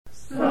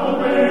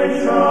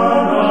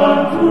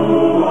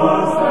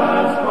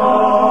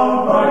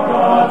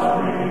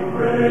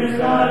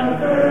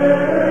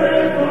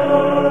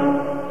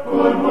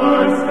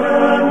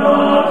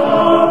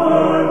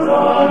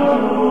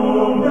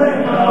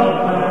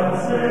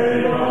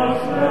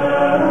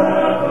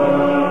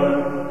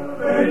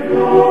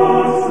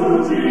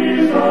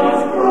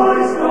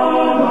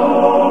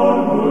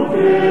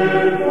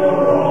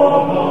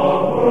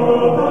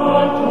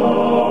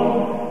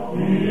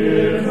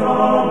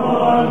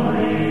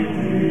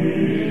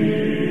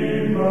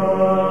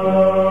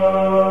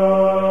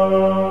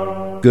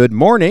Good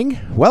morning.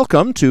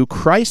 Welcome to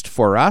Christ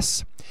for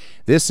Us.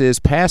 This is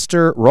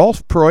Pastor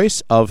Rolf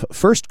Preus of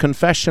First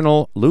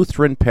Confessional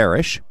Lutheran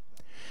Parish,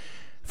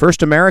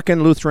 First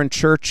American Lutheran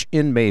Church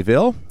in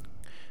Mayville,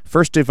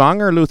 First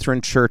Evanger Lutheran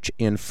Church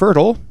in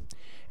Fertile,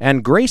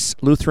 and Grace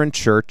Lutheran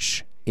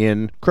Church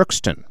in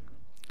Crookston.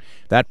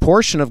 That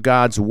portion of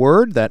God's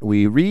Word that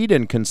we read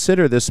and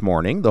consider this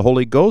morning, the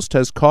Holy Ghost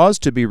has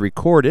caused to be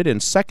recorded in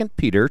 2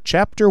 Peter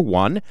chapter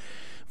 1,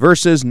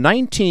 verses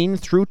 19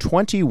 through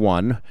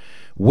 21,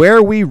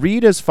 where we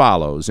read as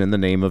follows in the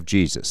name of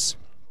Jesus.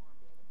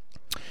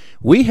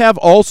 We have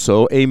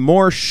also a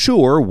more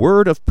sure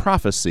word of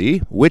prophecy,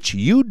 which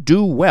you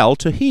do well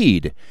to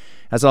heed,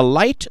 as a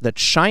light that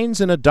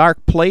shines in a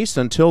dark place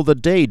until the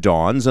day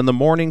dawns and the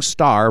morning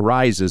star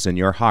rises in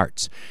your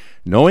hearts.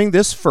 Knowing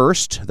this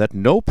first, that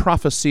no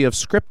prophecy of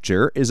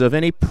Scripture is of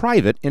any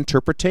private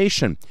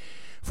interpretation,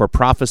 for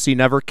prophecy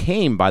never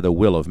came by the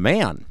will of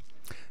man,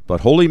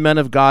 but holy men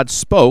of God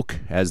spoke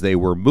as they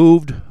were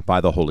moved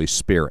by the Holy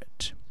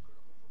Spirit.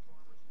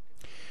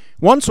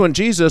 Once when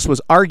Jesus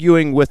was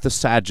arguing with the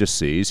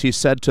Sadducees, he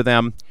said to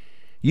them,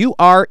 "You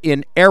are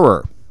in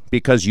error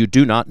because you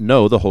do not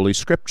know the Holy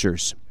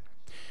Scriptures."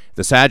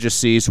 The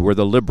Sadducees were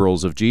the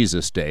liberals of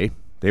Jesus' day.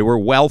 They were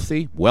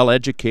wealthy,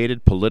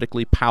 well-educated,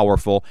 politically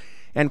powerful,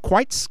 and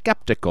quite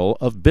skeptical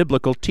of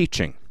biblical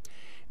teaching.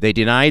 They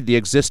denied the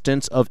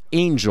existence of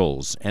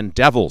angels and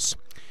devils.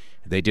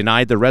 They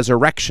denied the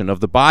resurrection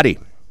of the body.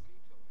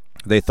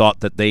 They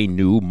thought that they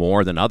knew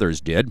more than others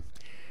did,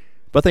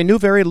 but they knew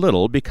very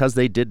little because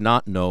they did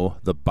not know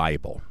the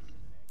Bible.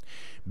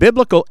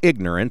 Biblical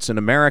ignorance in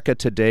America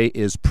today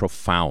is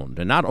profound,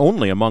 and not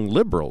only among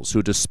liberals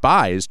who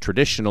despise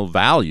traditional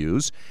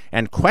values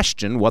and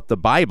question what the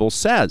Bible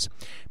says.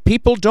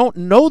 People don't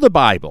know the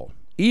Bible.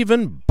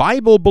 Even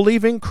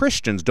Bible-believing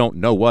Christians don't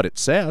know what it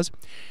says.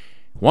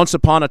 Once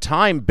upon a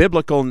time,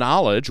 biblical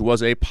knowledge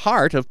was a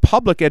part of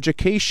public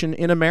education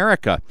in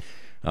America.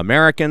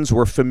 Americans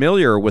were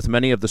familiar with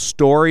many of the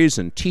stories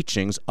and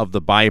teachings of the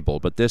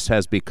Bible, but this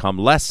has become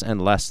less and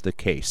less the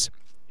case.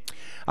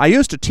 I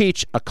used to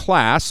teach a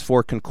class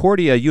for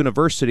Concordia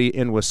University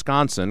in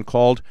Wisconsin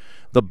called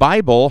The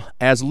Bible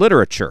as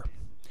Literature.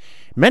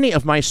 Many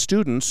of my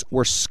students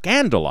were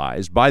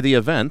scandalized by the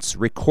events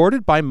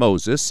recorded by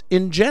Moses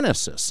in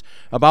Genesis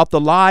about the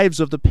lives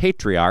of the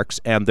patriarchs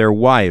and their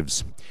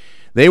wives.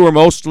 They were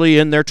mostly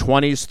in their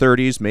 20s,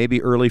 30s,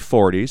 maybe early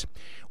 40s,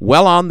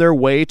 well on their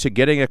way to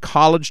getting a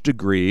college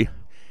degree,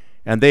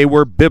 and they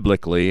were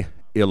biblically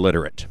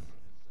illiterate.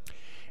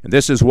 And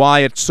this is why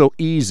it's so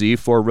easy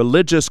for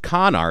religious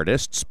con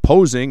artists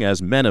posing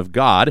as men of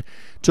God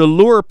to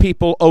lure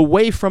people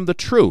away from the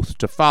truth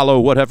to follow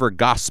whatever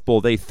gospel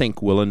they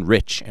think will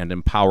enrich and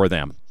empower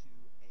them.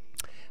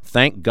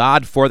 Thank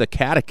God for the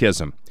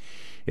Catechism.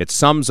 It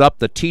sums up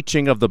the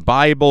teaching of the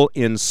Bible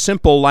in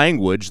simple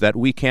language that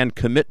we can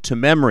commit to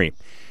memory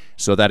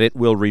so that it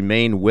will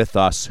remain with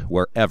us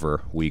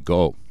wherever we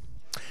go.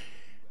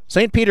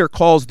 St. Peter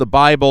calls the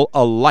Bible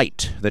a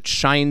light that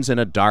shines in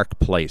a dark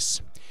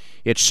place.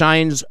 It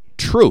shines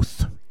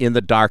truth in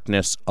the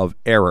darkness of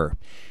error.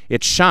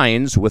 It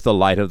shines with the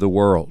light of the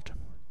world.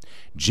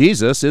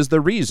 Jesus is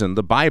the reason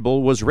the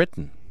Bible was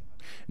written.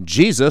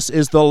 Jesus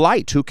is the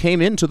light who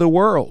came into the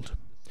world.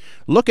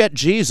 Look at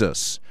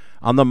Jesus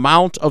on the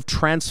Mount of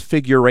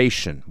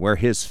Transfiguration, where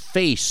his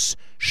face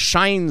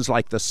shines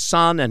like the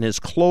sun and his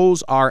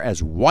clothes are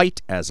as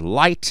white as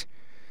light.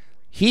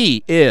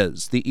 He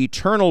is the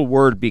eternal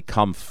Word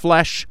become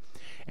flesh,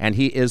 and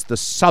he is the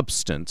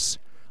substance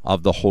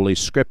of the Holy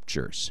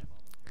Scriptures.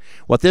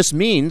 What this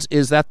means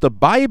is that the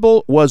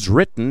Bible was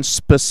written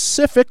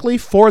specifically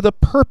for the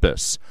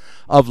purpose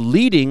of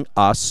leading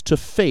us to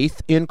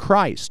faith in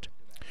Christ.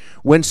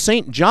 When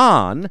St.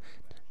 John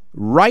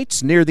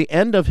writes near the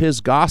end of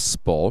his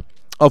gospel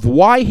of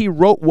why he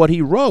wrote what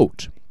he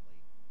wrote,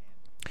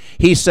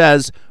 he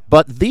says,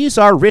 "But these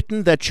are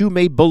written that you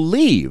may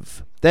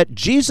believe that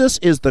Jesus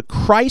is the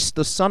Christ,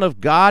 the Son of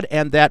God,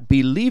 and that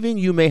believing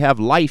you may have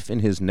life in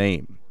his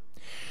name."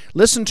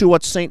 Listen to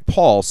what St.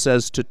 Paul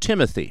says to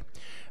Timothy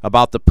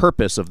about the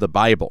purpose of the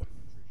Bible.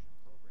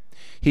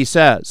 He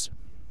says,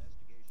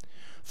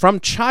 "From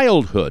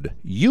childhood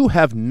you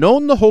have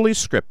known the Holy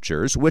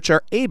Scriptures, which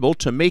are able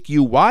to make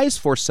you wise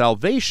for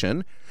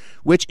salvation,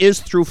 which is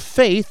through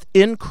faith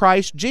in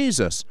Christ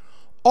Jesus.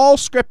 All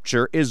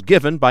Scripture is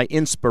given by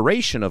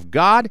inspiration of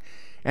God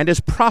and is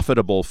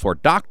profitable for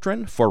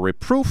doctrine, for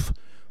reproof,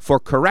 for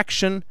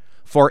correction,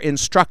 for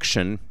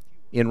instruction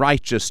in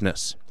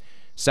righteousness,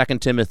 2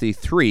 Timothy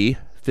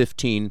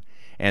 3:15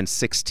 and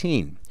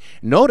 16.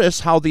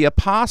 Notice how the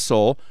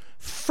apostle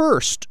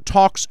first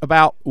talks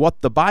about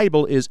what the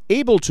Bible is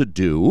able to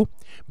do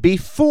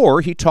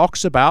before he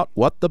talks about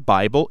what the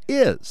Bible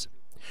is.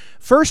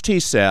 First, he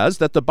says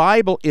that the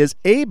Bible is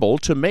able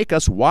to make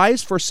us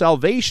wise for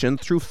salvation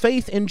through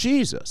faith in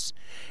Jesus.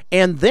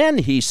 And then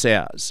he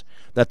says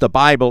that the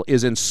Bible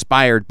is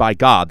inspired by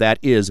God. That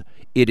is,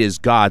 it is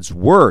God's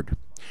Word.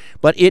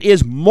 But it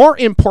is more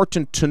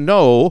important to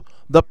know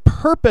the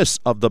purpose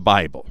of the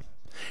Bible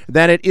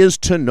than it is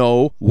to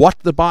know what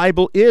the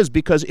Bible is,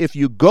 because if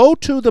you go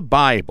to the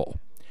Bible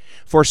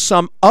for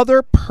some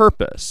other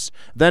purpose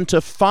than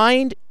to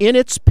find in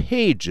its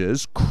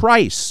pages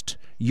Christ,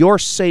 your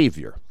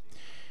Savior,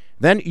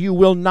 then you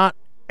will not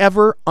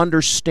ever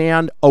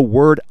understand a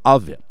word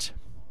of it.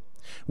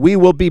 We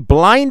will be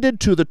blinded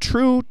to the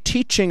true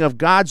teaching of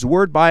God's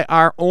Word by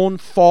our own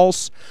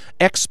false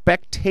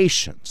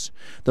expectations.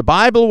 The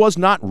Bible was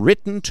not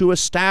written to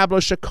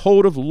establish a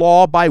code of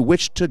law by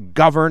which to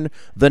govern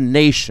the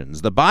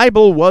nations. The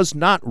Bible was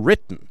not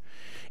written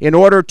in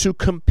order to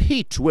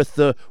compete with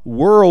the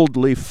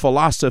worldly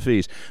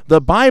philosophies.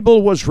 The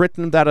Bible was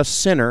written that a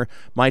sinner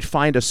might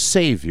find a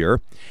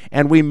Savior,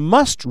 and we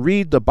must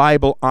read the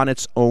Bible on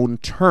its own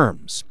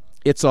terms.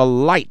 It's a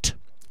light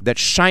that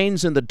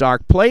shines in the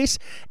dark place,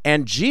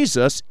 and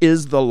Jesus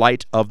is the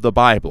light of the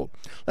Bible.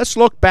 Let's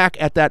look back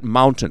at that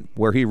mountain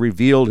where he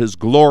revealed his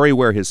glory,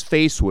 where his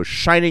face was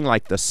shining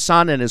like the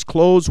sun and his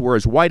clothes were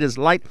as white as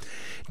light.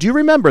 Do you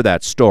remember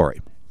that story?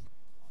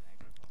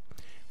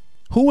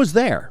 Who was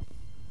there?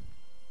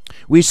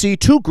 We see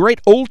two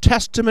great Old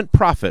Testament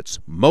prophets,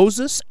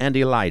 Moses and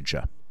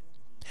Elijah.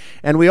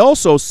 And we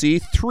also see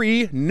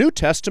three New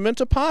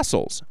Testament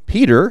apostles,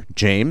 Peter,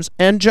 James,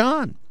 and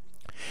John.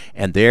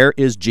 And there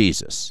is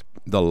Jesus,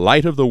 the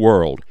light of the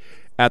world,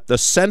 at the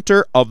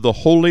center of the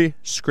Holy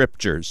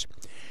Scriptures.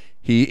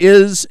 He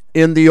is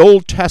in the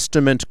Old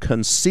Testament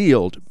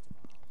concealed.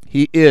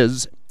 He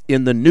is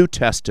in the New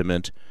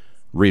Testament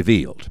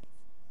revealed.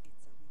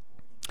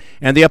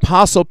 And the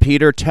Apostle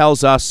Peter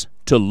tells us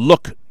to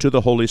look to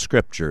the Holy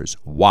Scriptures.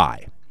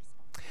 Why?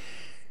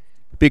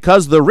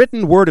 Because the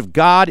written Word of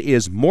God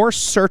is more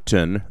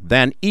certain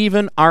than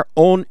even our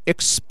own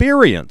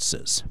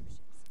experiences.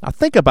 Now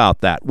think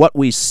about that. What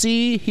we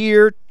see,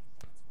 hear,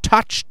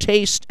 touch,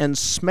 taste, and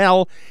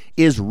smell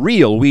is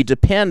real. We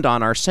depend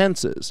on our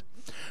senses.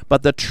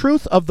 But the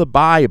truth of the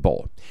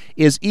Bible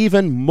is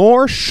even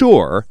more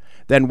sure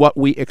than what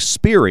we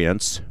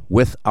experience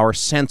with our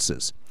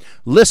senses.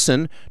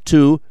 Listen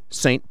to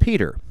St.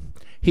 Peter.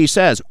 He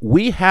says,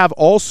 we have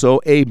also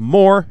a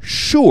more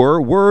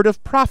sure word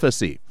of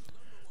prophecy.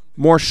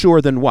 More sure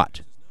than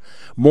what?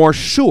 More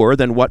sure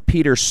than what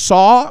Peter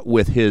saw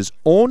with his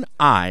own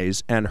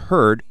eyes and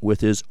heard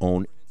with his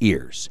own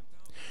ears.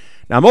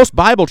 Now, most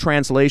Bible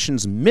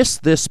translations miss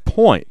this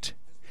point,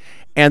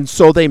 and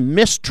so they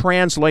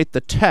mistranslate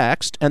the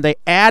text, and they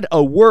add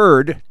a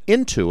word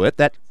into it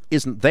that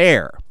isn't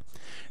there.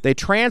 They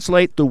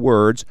translate the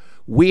words,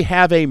 we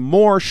have a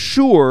more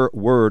sure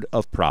word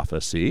of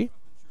prophecy,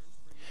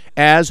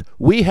 as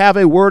we have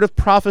a word of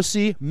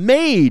prophecy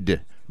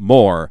made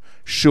more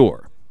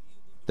sure.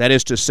 That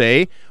is to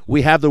say,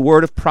 we have the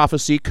word of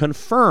prophecy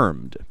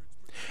confirmed.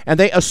 And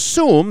they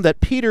assume that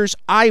Peter's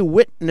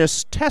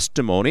eyewitness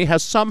testimony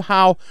has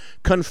somehow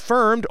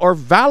confirmed or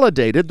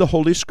validated the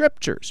Holy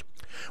Scriptures.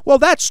 Well,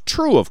 that's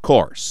true, of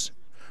course,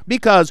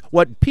 because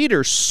what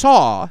Peter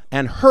saw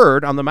and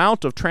heard on the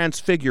Mount of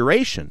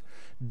Transfiguration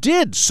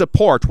did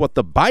support what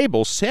the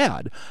Bible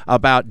said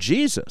about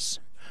Jesus.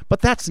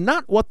 But that's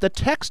not what the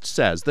text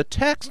says. The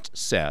text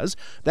says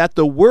that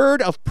the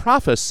word of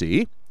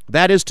prophecy,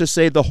 that is to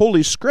say, the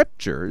Holy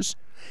Scriptures,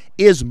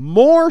 is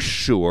more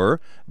sure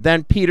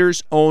than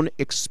Peter's own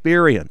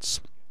experience.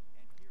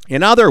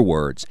 In other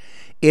words,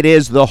 it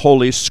is the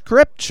Holy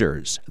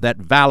Scriptures that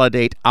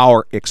validate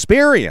our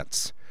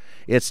experience.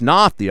 It's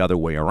not the other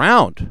way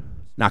around.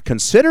 Now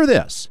consider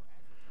this.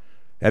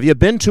 Have you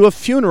been to a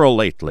funeral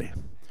lately?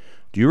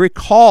 Do you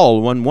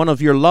recall when one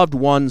of your loved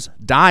ones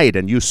died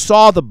and you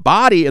saw the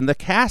body in the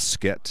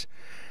casket?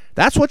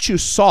 That's what you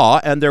saw,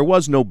 and there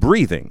was no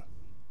breathing.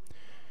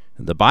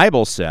 The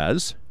Bible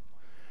says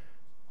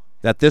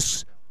that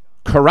this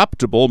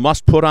corruptible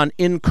must put on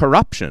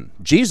incorruption.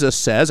 Jesus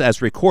says,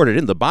 as recorded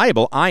in the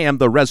Bible, I am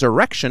the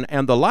resurrection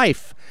and the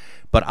life.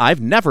 But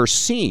I've never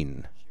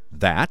seen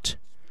that.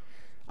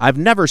 I've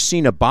never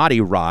seen a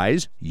body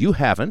rise. You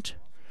haven't.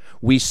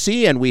 We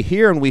see and we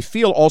hear and we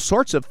feel all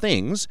sorts of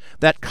things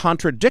that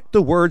contradict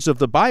the words of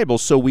the Bible,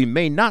 so we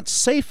may not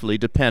safely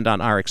depend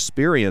on our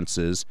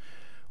experiences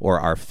or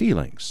our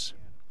feelings.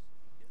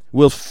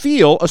 We'll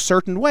feel a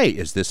certain way.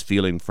 Is this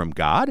feeling from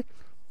God?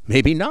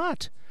 Maybe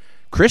not.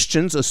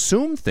 Christians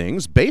assume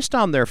things based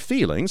on their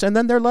feelings, and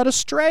then they're led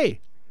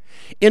astray.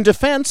 In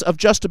defense of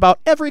just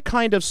about every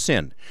kind of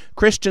sin,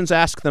 Christians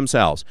ask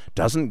themselves,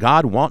 doesn't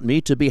God want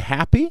me to be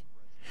happy?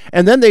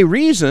 And then they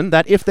reason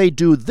that if they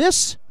do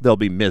this, they'll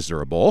be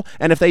miserable,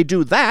 and if they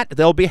do that,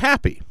 they'll be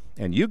happy.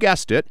 And you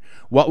guessed it,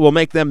 what will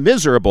make them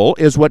miserable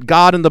is what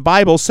God in the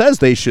Bible says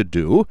they should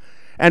do,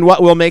 and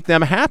what will make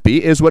them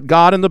happy is what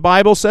God in the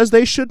Bible says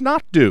they should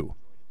not do.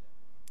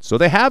 So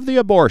they have the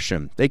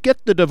abortion, they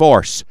get the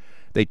divorce,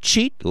 they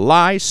cheat,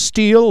 lie,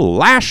 steal,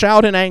 lash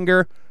out in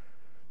anger,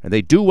 and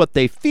they do what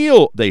they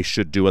feel they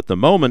should do at the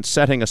moment,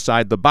 setting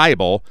aside the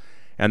Bible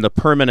and the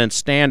permanent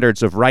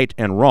standards of right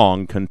and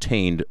wrong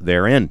contained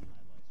therein.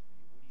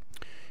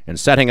 And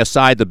setting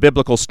aside the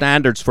biblical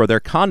standards for their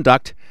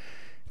conduct,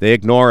 they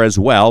ignore as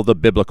well the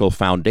biblical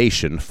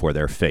foundation for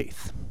their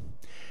faith.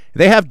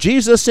 They have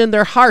Jesus in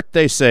their heart,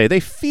 they say. They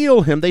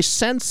feel him. They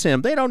sense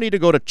him. They don't need to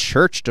go to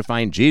church to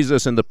find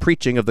Jesus in the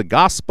preaching of the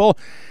gospel.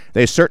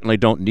 They certainly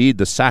don't need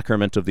the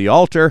sacrament of the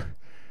altar.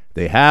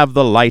 They have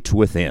the light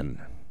within.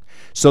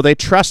 So they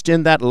trust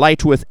in that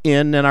light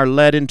within and are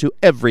led into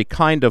every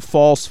kind of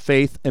false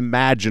faith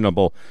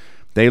imaginable.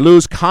 They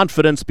lose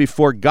confidence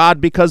before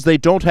God because they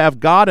don't have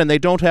God, and they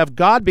don't have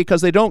God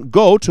because they don't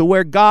go to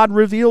where God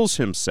reveals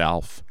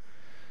himself.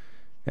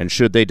 And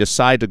should they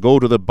decide to go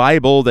to the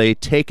Bible, they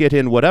take it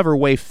in whatever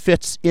way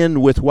fits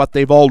in with what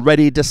they've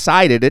already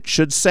decided it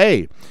should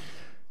say.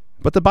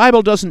 But the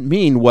Bible doesn't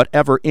mean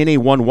whatever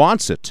anyone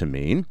wants it to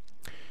mean.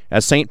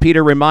 As St.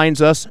 Peter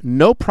reminds us,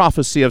 no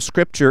prophecy of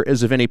Scripture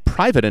is of any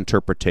private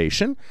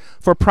interpretation,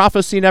 for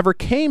prophecy never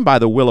came by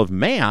the will of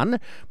man,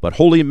 but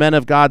holy men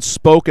of God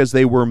spoke as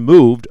they were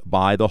moved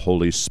by the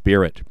Holy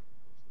Spirit.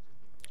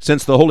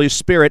 Since the Holy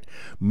Spirit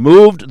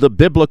moved the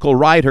biblical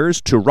writers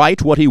to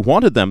write what he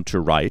wanted them to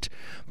write,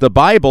 the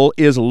Bible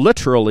is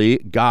literally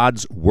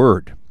God's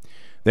Word.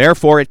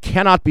 Therefore, it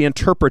cannot be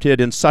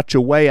interpreted in such a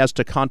way as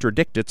to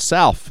contradict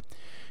itself.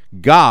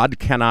 God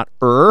cannot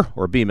err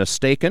or be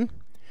mistaken.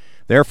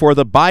 Therefore,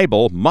 the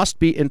Bible must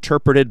be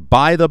interpreted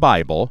by the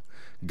Bible.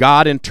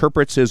 God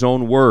interprets his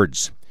own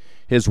words.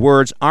 His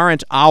words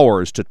aren't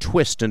ours to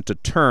twist and to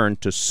turn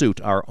to suit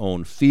our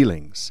own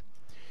feelings.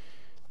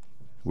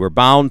 We're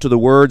bound to the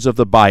words of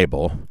the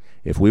Bible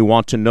if we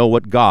want to know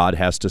what God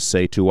has to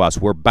say to us.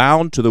 We're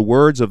bound to the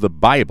words of the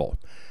Bible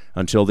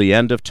until the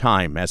end of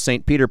time. As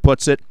St. Peter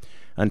puts it,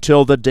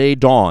 until the day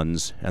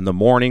dawns and the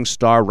morning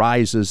star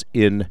rises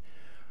in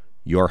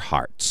your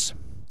hearts.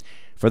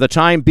 For the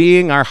time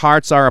being, our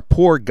hearts are a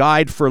poor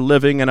guide for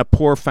living and a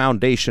poor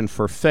foundation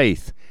for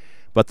faith.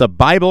 But the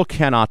Bible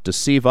cannot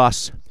deceive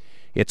us.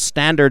 Its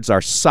standards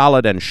are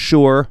solid and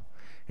sure,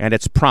 and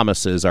its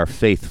promises are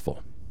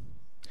faithful.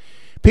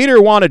 Peter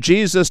wanted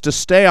Jesus to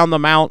stay on the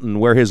mountain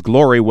where his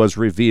glory was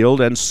revealed,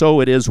 and so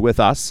it is with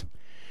us.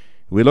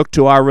 We look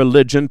to our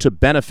religion to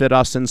benefit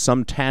us in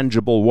some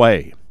tangible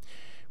way.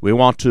 We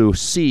want to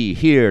see,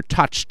 hear,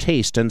 touch,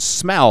 taste, and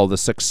smell the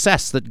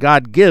success that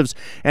God gives,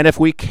 and if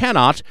we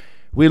cannot,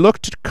 we look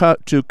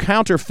to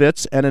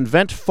counterfeits and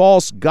invent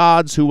false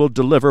gods who will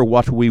deliver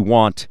what we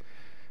want.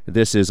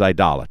 This is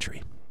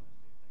idolatry.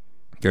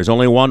 There's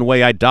only one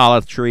way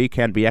idolatry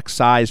can be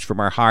excised from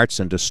our hearts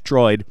and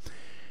destroyed.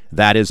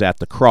 That is at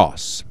the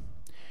cross.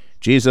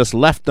 Jesus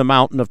left the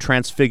mountain of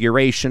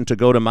Transfiguration to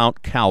go to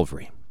Mount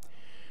Calvary.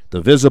 The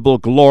visible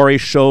glory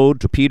showed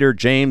to Peter,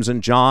 James,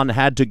 and John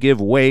had to give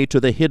way to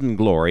the hidden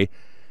glory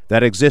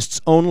that exists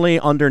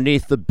only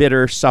underneath the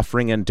bitter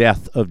suffering and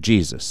death of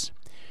Jesus.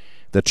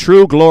 The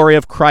true glory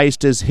of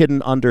Christ is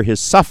hidden under his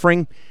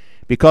suffering,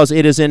 because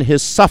it is in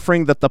his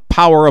suffering that the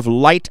power of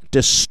light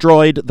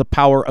destroyed the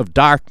power of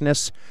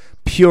darkness,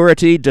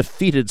 purity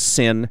defeated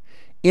sin,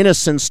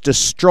 innocence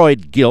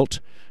destroyed guilt,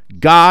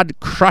 God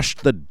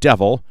crushed the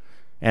devil,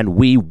 and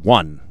we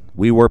won.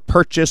 We were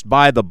purchased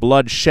by the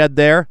blood shed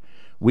there.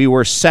 We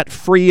were set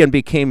free and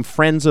became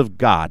friends of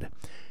God.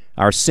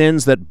 Our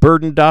sins that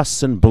burdened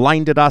us and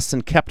blinded us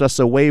and kept us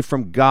away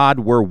from God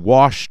were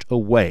washed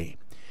away.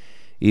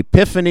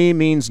 Epiphany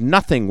means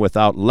nothing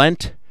without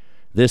Lent.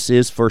 This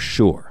is for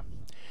sure,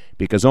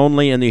 because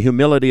only in the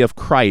humility of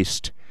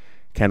Christ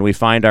can we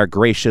find our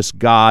gracious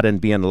God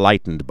and be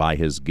enlightened by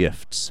his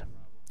gifts.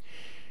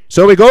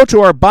 So we go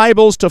to our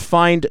Bibles to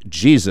find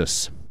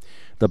Jesus.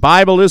 The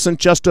Bible isn't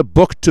just a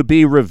book to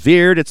be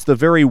revered. It's the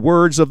very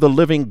words of the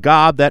living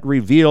God that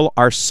reveal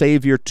our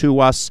Savior to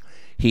us.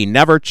 He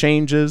never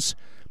changes.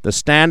 The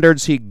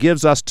standards he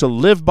gives us to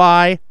live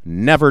by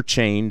never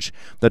change.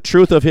 The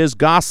truth of his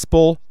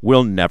gospel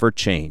will never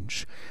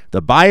change.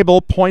 The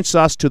Bible points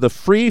us to the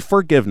free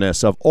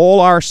forgiveness of all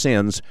our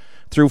sins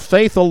through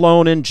faith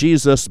alone in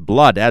Jesus'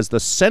 blood as the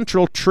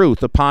central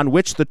truth upon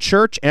which the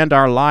church and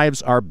our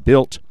lives are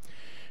built.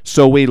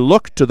 So we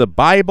look to the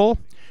Bible,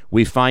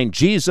 we find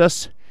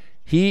Jesus.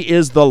 He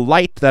is the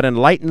light that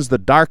enlightens the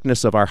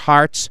darkness of our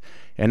hearts,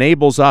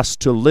 enables us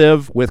to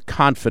live with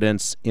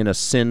confidence in a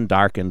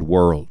sin-darkened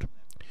world.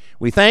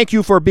 We thank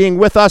you for being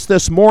with us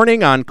this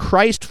morning on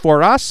Christ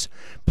for Us.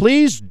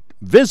 Please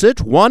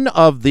visit one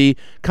of the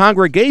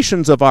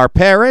congregations of our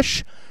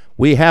parish.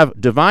 We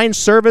have divine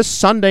service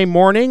Sunday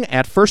morning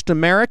at First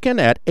American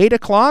at 8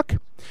 o'clock,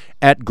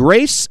 at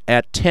Grace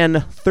at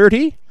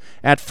 10:30,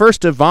 at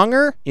First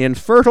Evanger in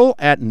Fertile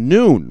at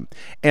noon,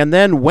 and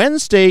then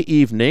Wednesday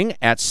evening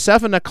at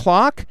 7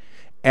 o'clock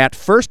at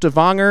First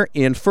Evanger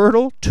in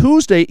Fertile,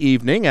 Tuesday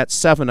evening at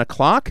 7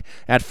 o'clock,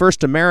 at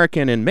First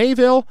American in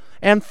Mayville,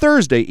 and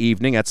Thursday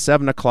evening at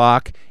 7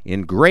 o'clock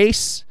in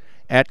Grace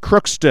at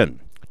Crookston.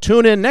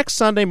 Tune in next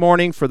Sunday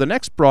morning for the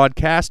next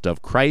broadcast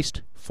of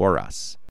Christ for Us.